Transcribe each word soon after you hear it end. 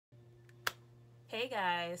Hey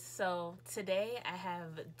guys, so today I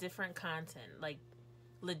have different content, like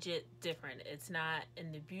legit different. It's not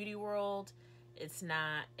in the beauty world, it's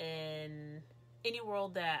not in any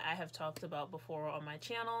world that I have talked about before on my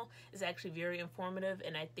channel. It's actually very informative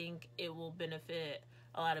and I think it will benefit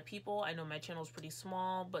a lot of people. I know my channel is pretty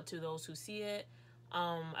small, but to those who see it,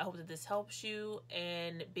 I hope that this helps you.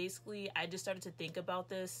 And basically, I just started to think about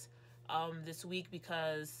this week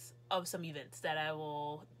because of some events that I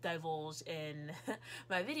will divulge in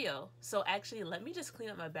my video. So actually, let me just clean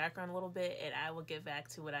up my background a little bit and I will get back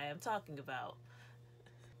to what I am talking about.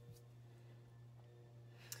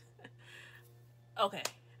 Okay,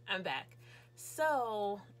 I'm back.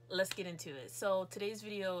 So let's get into it. So today's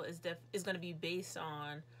video is going to be based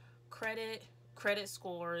on credit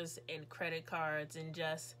scores, and credit cards, and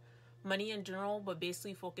just money in general, but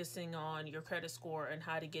basically focusing on your credit score and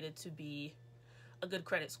how to get it to be a good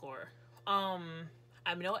credit score. I'm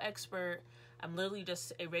no expert. I'm literally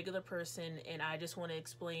just a regular person, and I just want to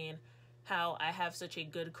explain how I have such a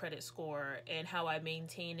good credit score and how I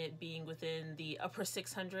maintain it being within the upper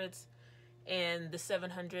 600s and the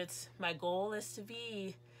 700s. My goal is to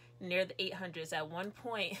be near the 800s. At one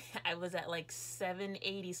point, I was at like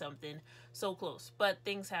 780 something, so close. But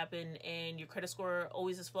things happen, and your credit score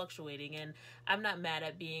always is fluctuating. And I'm not mad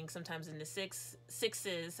at being sometimes in the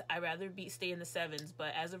sixes. I rather stay in the sevens.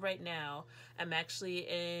 But as of right now, I'm actually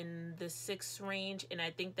in the 6 range, and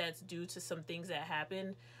I think that's due to some things that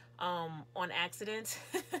happened on accident.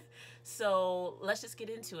 So let's just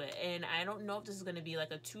get into it. And I don't know if this is going to be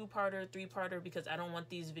like a 2-parter, 3-parter, because I don't want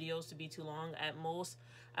these videos to be too long. At most,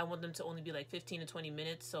 I want them to only be like 15 to 20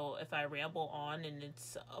 minutes. So if I ramble on and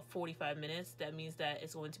it's 45 minutes, that means that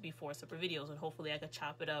it's going to be 4 separate videos, and hopefully I could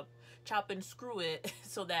chop and screw it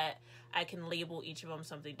so that I can label each of them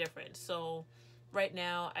something different. So right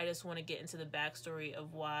now, I just want to get into the backstory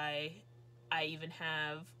of why I even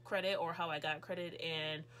have credit, or how I got credit,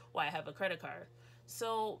 and why I have a credit card.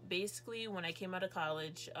 So basically, when I came out of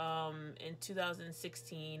college in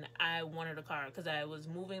 2016, I wanted a car because I was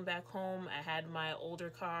moving back home. I had my older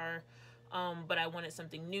car, but I wanted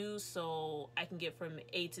something new so I can get from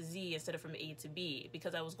A to Z instead of from A to B,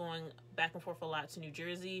 because I was going back and forth a lot to New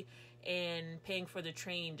Jersey, and paying for the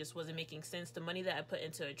train just wasn't making sense. The money that I put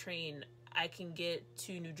into a train, I can get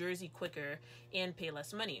to New Jersey quicker and pay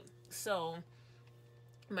less money. So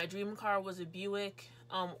my dream car was a Buick,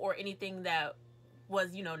 or anything that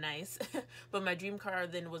was, nice. But my dream car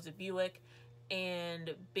then was a Buick.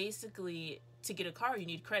 And basically, to get a car, you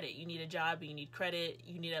need credit. You need a job, you need credit.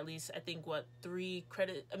 You need at least, I think, what, 3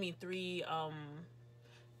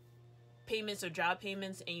 payments or job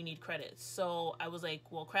payments, and you need credit. So I was like,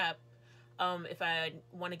 well, crap. If I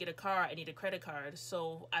want to get a car, I need a credit card.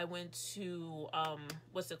 So I went to,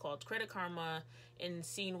 what's it called? Credit Karma, and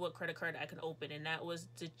seeing what credit card I can open. And that was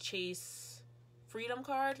the Chase Freedom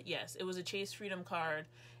card. Yes, it was a Chase Freedom card.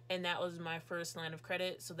 And that was my first line of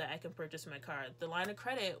credit so that I can purchase my car. The line of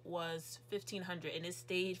credit was $1,500, and it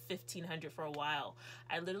stayed $1,500 for a while.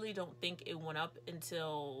 I literally don't think it went up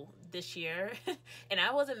until this year. And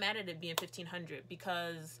I wasn't mad at it being $1,500,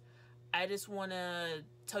 because I just want to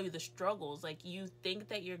tell you the struggles. Like, you think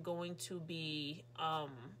that you're going to be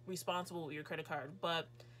responsible with your credit card, but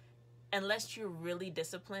unless you're really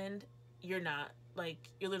disciplined, you're not. Like,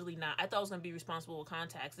 you're literally not. I thought I was going to be responsible with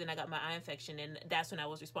contacts. Then I got my eye infection, and that's when I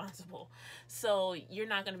was responsible. So you're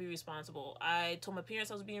not going to be responsible. I told my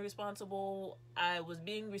parents I was being responsible. I was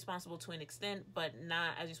being responsible to an extent, but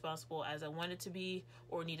not as responsible as I wanted to be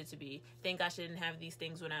or needed to be. Thank gosh I didn't have these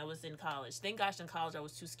things when I was in college. Thank gosh in college I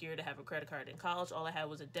was too scared to have a credit card. In college, all I had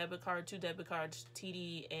was a debit card, 2 debit cards,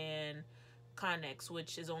 TD, and Connex,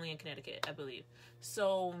 which is only in Connecticut, I believe.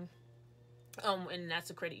 So and that's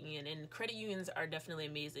a credit union, and credit unions are definitely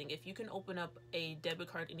amazing. If you can open up a debit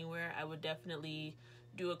card anywhere, I would definitely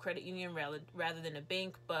do a credit union rather than a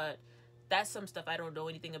bank. But that's some stuff I don't know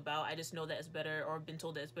anything about. I just know that it's better, or been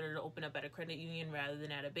told that it's better to open up at a credit union rather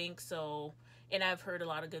than at a bank. So, and I've heard a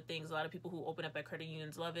lot of good things. A lot of people who open up at credit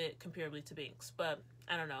unions love it comparably to banks. But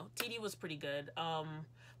I don't know. TD was pretty good.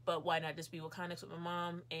 But why not just be with Connex with my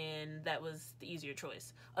mom? And that was the easier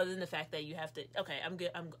choice. Other than the fact that you have to, okay, I'm good.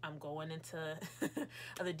 I'm going into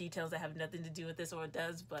other details that have nothing to do with this, or it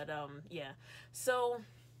does. But yeah. So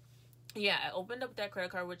yeah, I opened up that credit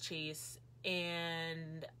card with Chase,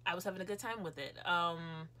 and I was having a good time with it.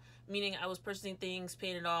 Meaning I was purchasing things,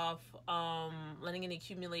 paying it off, letting it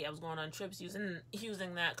accumulate. I was going on trips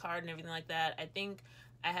using that card and everything like that. I think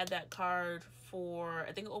I had that card for,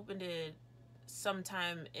 I think I opened it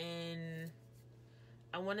sometime in,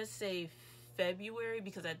 I want to say February,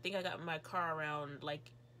 because I think I got my car around like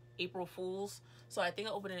April Fools. So I think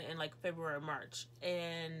I opened it in like February or March,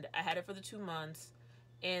 and I had it for the 2 months,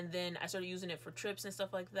 and then I started using it for trips and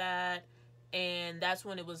stuff like that. And that's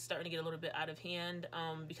when it was starting to get a little bit out of hand,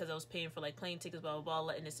 because I was paying for like plane tickets, blah blah blah,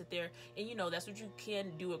 letting it sit there. And you know, that's what you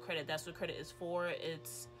can do with credit. That's what credit is for.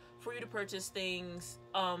 It's for you to purchase things.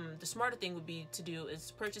 The smarter thing would be to do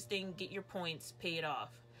is purchase thing, get your points, pay it off,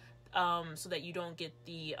 so that you don't get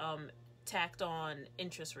the tacked on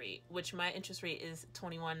interest rate, which my interest rate is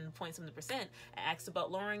 21 point something percent. I asked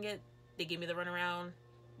about lowering it, they gave me the runaround,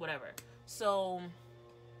 whatever. So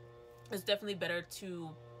it's definitely better to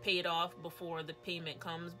pay it off before the payment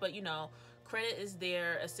comes. But you know, credit is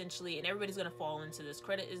there essentially, and everybody's gonna fall into this.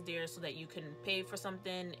 Credit is there so that you can pay for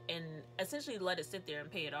something and essentially let it sit there and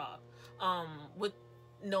pay it off, with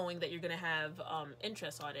knowing that you're gonna have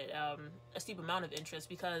interest on it, a steep amount of interest.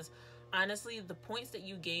 Because honestly, the points that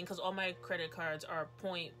you gain, because all my credit cards are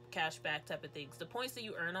point cash back type of things, the points that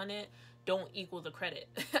you earn on it don't equal the credit.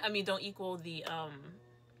 I mean, don't equal the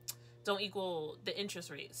interest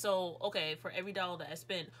rate. So okay, for every dollar that I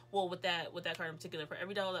spend, well, with that card in particular, for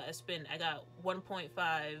every dollar that I spend, I got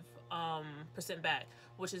 1.5 percent back,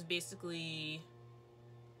 which is basically,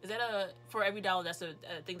 is that for every dollar, that's I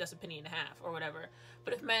think that's a penny and a half or whatever.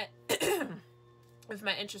 But if my if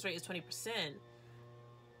my interest rate is 20%,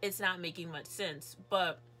 it's not making much sense.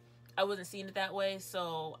 But I wasn't seeing it that way,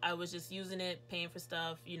 so I was just using it, paying for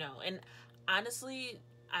stuff, you know. And honestly,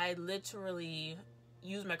 I literally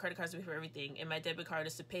use my credit cards to pay for everything, and my debit card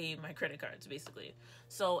is to pay my credit cards, basically.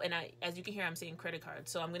 So, and as you can hear, I'm saying credit cards.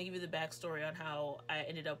 So I'm going to give you the backstory on how I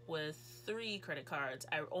ended up with 3 credit cards.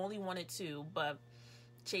 I only wanted 2, but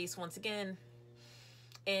Chase, once again.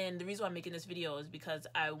 And the reason why I'm making this video is because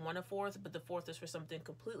I want a 4th, but the 4th is for something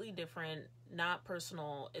completely different, not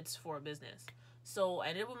personal. It's for business. So I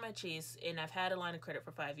ended up with my Chase, and I've had a line of credit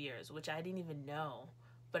for 5 years, which I didn't even know,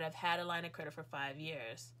 but I've had a line of credit for 5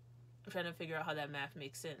 years. I'm trying to figure out how that math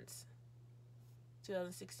makes sense.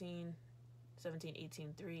 2016, 17,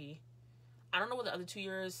 18, 3. I don't know what the other 2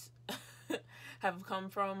 years have come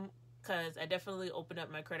from, because I definitely opened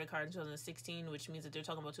up my credit card in 2016, which means that they're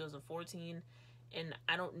talking about 2014. And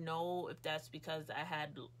I don't know if that's because I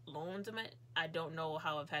had loans in it. I don't know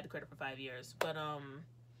how I've had credit for 5 years. But,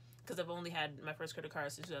 because I've only had my first credit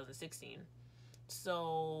card since 2016.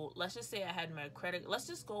 So let's just say I had my credit, let's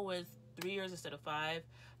just go with 3 years instead of 5.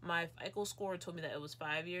 My FICO score told me that it was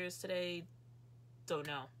 5 years today. Don't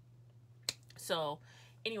know. So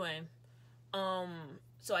anyway,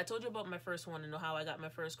 so I told you about my first one and how I got my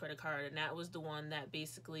first credit card, and that was the one that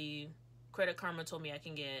basically Credit Karma told me I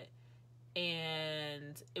can get,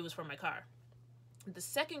 and it was for my car. The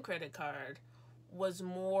second credit card was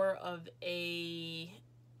more of a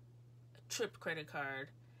trip credit card,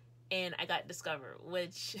 and I got Discover,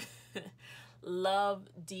 which love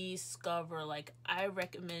Discover. Like, I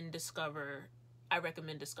recommend Discover.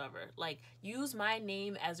 Like, use my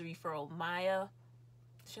name as a referral. Maya,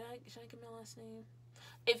 should I give my last name?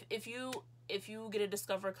 If you get a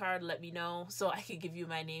Discover card, let me know so I can give you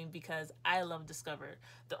my name, because I love Discover.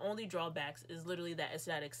 The only drawbacks is literally that it's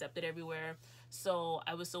not accepted everywhere. So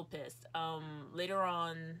I was so pissed. Later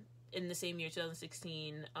on in the same year,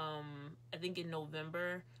 2016, I think in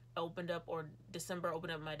November, December, I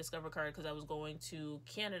opened up my Discover card because I was going to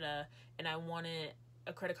Canada, and I wanted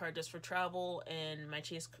a credit card just for travel, and my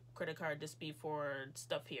Chase credit card just be for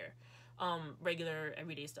stuff here, regular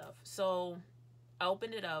everyday stuff. So I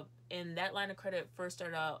opened it up, and that line of credit first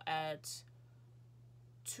started out at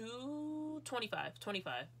 $25.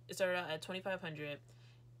 It started out at $2,500,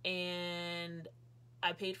 and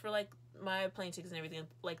I paid for like my plane tickets and everything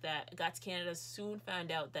like that. I got to Canada, soon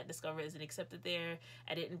found out that Discover isn't accepted there.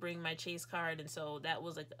 I didn't bring my Chase card, and so that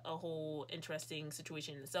was like a whole interesting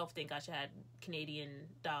situation in itself. Thank gosh I had Canadian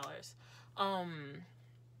dollars.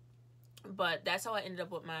 But that's how I ended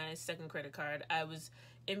up with my second credit card. I was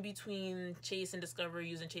in between Chase and Discover,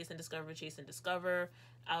 using Chase and Discover.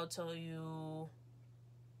 I'll tell you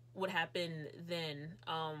what happened then,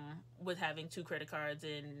 with having 2 credit cards,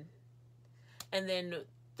 and then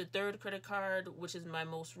the third credit card, which is my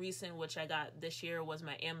most recent, which I got this year, was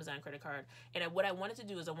my Amazon credit card. And what I wanted to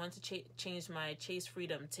do is I wanted to change my Chase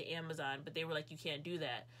Freedom to Amazon, but they were like, you can't do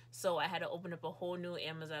that. So I had to open up a whole new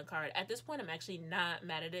Amazon card. At this point, I'm actually not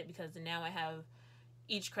mad at it, because now I have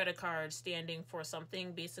each credit card standing for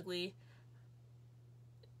something, basically.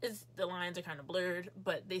 The lines are kind of blurred,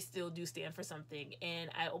 but they still do stand for something. And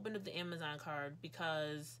I opened up the Amazon card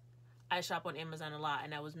because I shop on Amazon a lot,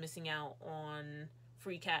 and I was missing out on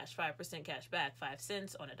free cash, 5% cash back, 5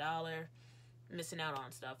 cents on $1, missing out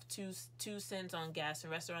on stuff, 2 cents on gas in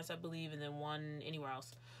restaurants, I believe, and then 1 anywhere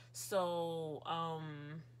else. So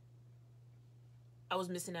I was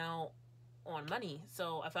missing out on money.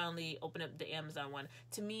 So I finally opened up the Amazon one.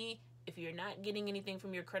 To me, if you're not getting anything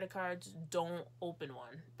from your credit cards, don't open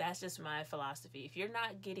one. That's just my philosophy. If you're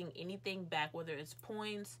not getting anything back, whether it's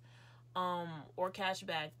points or cash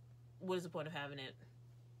back, what is the point of having it?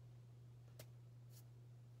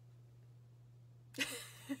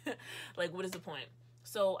 Like, what is the point?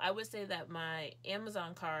 So I would say that my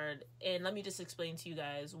Amazon card, and let me just explain to you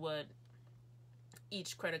guys what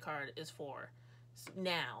each credit card is for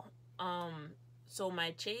now. So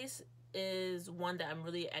my Chase is one that I'm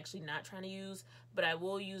really actually not trying to use, but I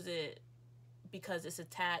will use it because it's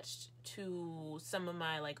attached to some of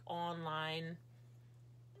my like online,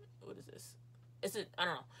 what is this? I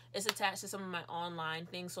don't know. It's attached to some of my online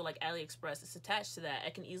things. So like AliExpress, it's attached to that. I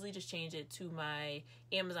can easily just change it to my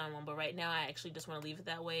Amazon one, but right now I actually just want to leave it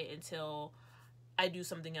that way until I do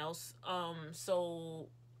something else. So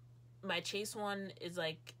my Chase one is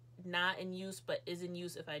like not in use, but is in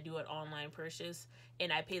use if I do an online purchase,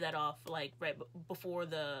 and I pay that off like right before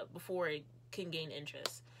it can gain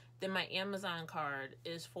interest. Then my Amazon card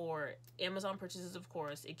is for Amazon purchases, of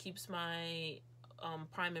course. It keeps my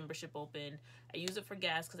Prime membership open. I use it for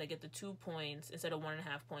gas because I get the 2 points instead of 1.5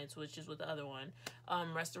 points, which is with the other one.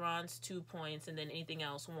 Restaurants, 2 points, and then anything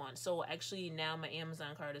else, 1. So actually now my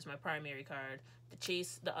Amazon card is my primary card.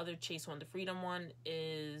 The other Chase one, the Freedom one,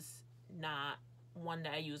 is not one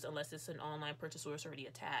that I use unless it's an online purchase or it's already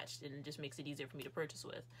attached, and it just makes it easier for me to purchase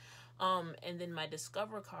with. And then my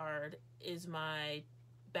Discover card is my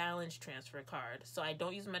balance transfer card. So I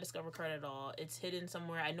don't use my Discover card at all. It's hidden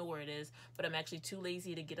somewhere. I know where it is, but I'm actually too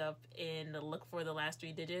lazy to get up and look for the last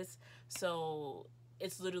 3 digits. So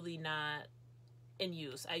it's literally not in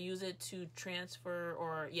use. I use it to transfer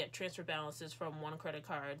balances from one credit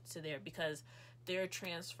card to there because their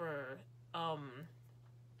transfer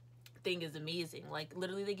thing is amazing. Like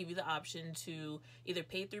literally they give you the option to either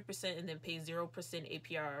pay 3% and then pay 0%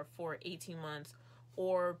 APR for 18 months,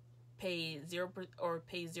 or pay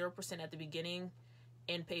 0% at the beginning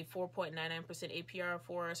and pay 4.99% APR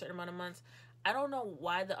for a certain amount of months. I don't know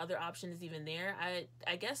why the other option is even there.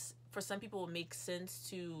 I guess for some people it makes sense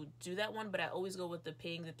to do that one, but I always go with the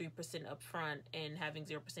paying the 3% up front and having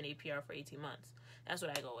 0% APR for 18 months. That's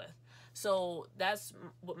what I go with. So that's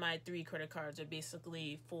what my 3 credit cards are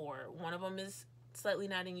basically for. One of them is slightly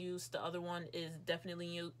not in use. The other one is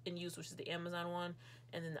definitely in use, which is the Amazon one.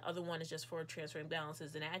 And then the other one is just for transferring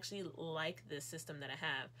balances. And I actually like this system that I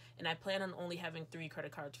have. And I plan on only having 3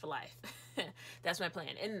 credit cards for life. That's my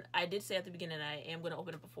plan. And I did say at the beginning I am going to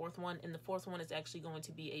open up a 4th one. And the 4th one is actually going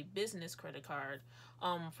to be a business credit card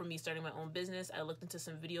for me starting my own business. I looked into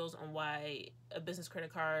some videos on why a business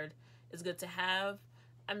credit card is good to have.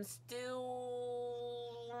 I'm still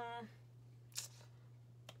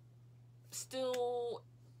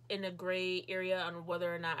in a gray area on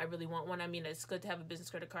whether or not I really want one. I mean, it's good to have a business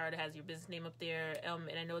credit card. It has your business name up there.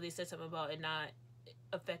 And I know they said something about it not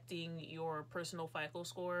affecting your personal FICO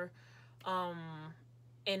score.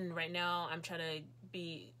 And right now I'm trying to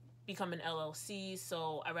become an LLC,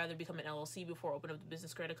 so I'd rather become an LLC before open up the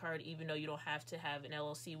business credit card, even though you don't have to have an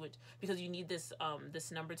LLC, because you need this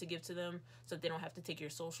this number to give to them so that they don't have to take your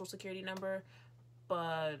social security number.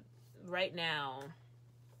 But right now,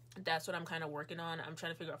 that's what I'm kind of working on. I'm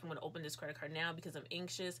trying to figure out if I'm going to open this credit card now because I'm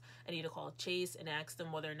anxious. I need to call Chase and ask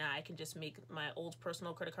them whether or not I can just make my old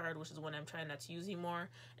personal credit card, which is one I'm trying not to use anymore,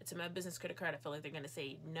 into my business credit card. I feel like they're going to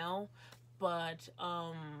say no, but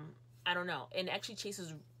I don't know. And actually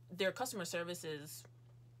Chase's, their customer services,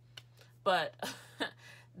 but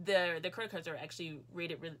their credit cards are actually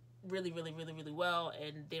rated really well,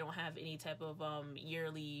 and they don't have any type of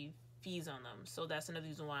yearly fees on them. So that's another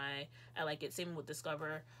reason why I like it. Same with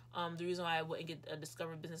Discover. The reason why I wouldn't get a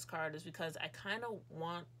Discover business card is because I kind of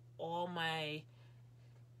want all my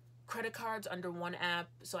credit cards under one app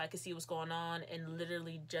so I can see what's going on, and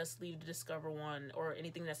literally just leave the Discover one or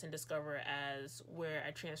anything that's in Discover as where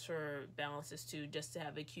I transfer balances to, just to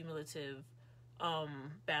have a cumulative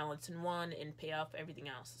balance in one and pay off everything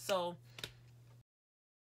else. So